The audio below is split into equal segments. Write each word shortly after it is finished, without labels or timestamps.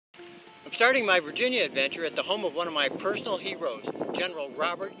I'm starting my Virginia adventure at the home of one of my personal heroes, General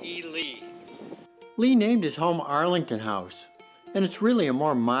Robert E. Lee. Lee named his home Arlington House, and it's really a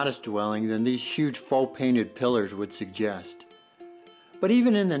more modest dwelling than these huge faux painted pillars would suggest. But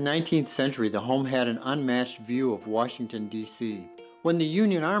even in the 19th century, the home had an unmatched view of Washington, D.C. When the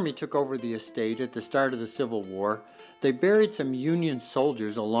Union Army took over the estate at the start of the Civil War, they buried some Union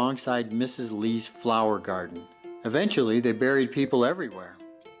soldiers alongside Mrs. Lee's flower garden. Eventually, they buried people everywhere.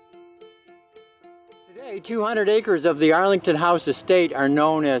 Today, 200 acres of the Arlington House estate are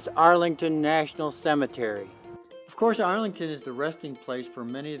known as Arlington National Cemetery. Of course, Arlington is the resting place for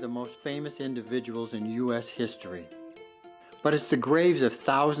many of the most famous individuals in U.S. history. But it's the graves of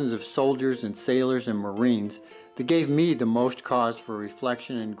thousands of soldiers and sailors and Marines that gave me the most cause for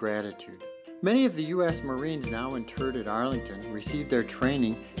reflection and gratitude. Many of the U.S. Marines now interred at Arlington received their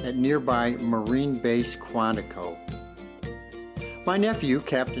training at nearby Marine Base Quantico. My nephew,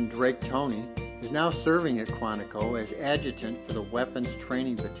 Captain Drake Toney, is now serving at Quantico as adjutant for the Weapons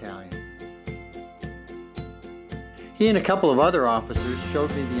Training Battalion. He and a couple of other officers showed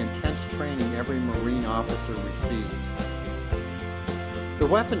me the intense training every Marine officer receives. The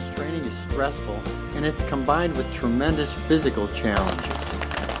weapons training is stressful, and it's combined with tremendous physical challenges.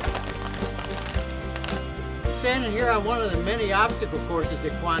 Standing here on one of the many obstacle courses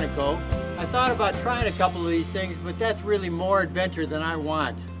at Quantico, I thought about trying a couple of these things, but that's really more adventure than I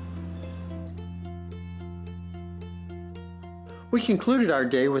want. We concluded our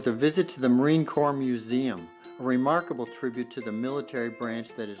day with a visit to the Marine Corps Museum, a remarkable tribute to the military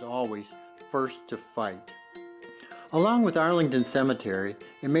branch that is always first to fight. Along with Arlington Cemetery,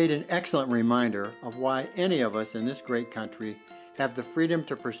 it made an excellent reminder of why any of us in this great country have the freedom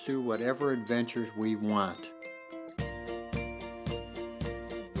to pursue whatever adventures we want.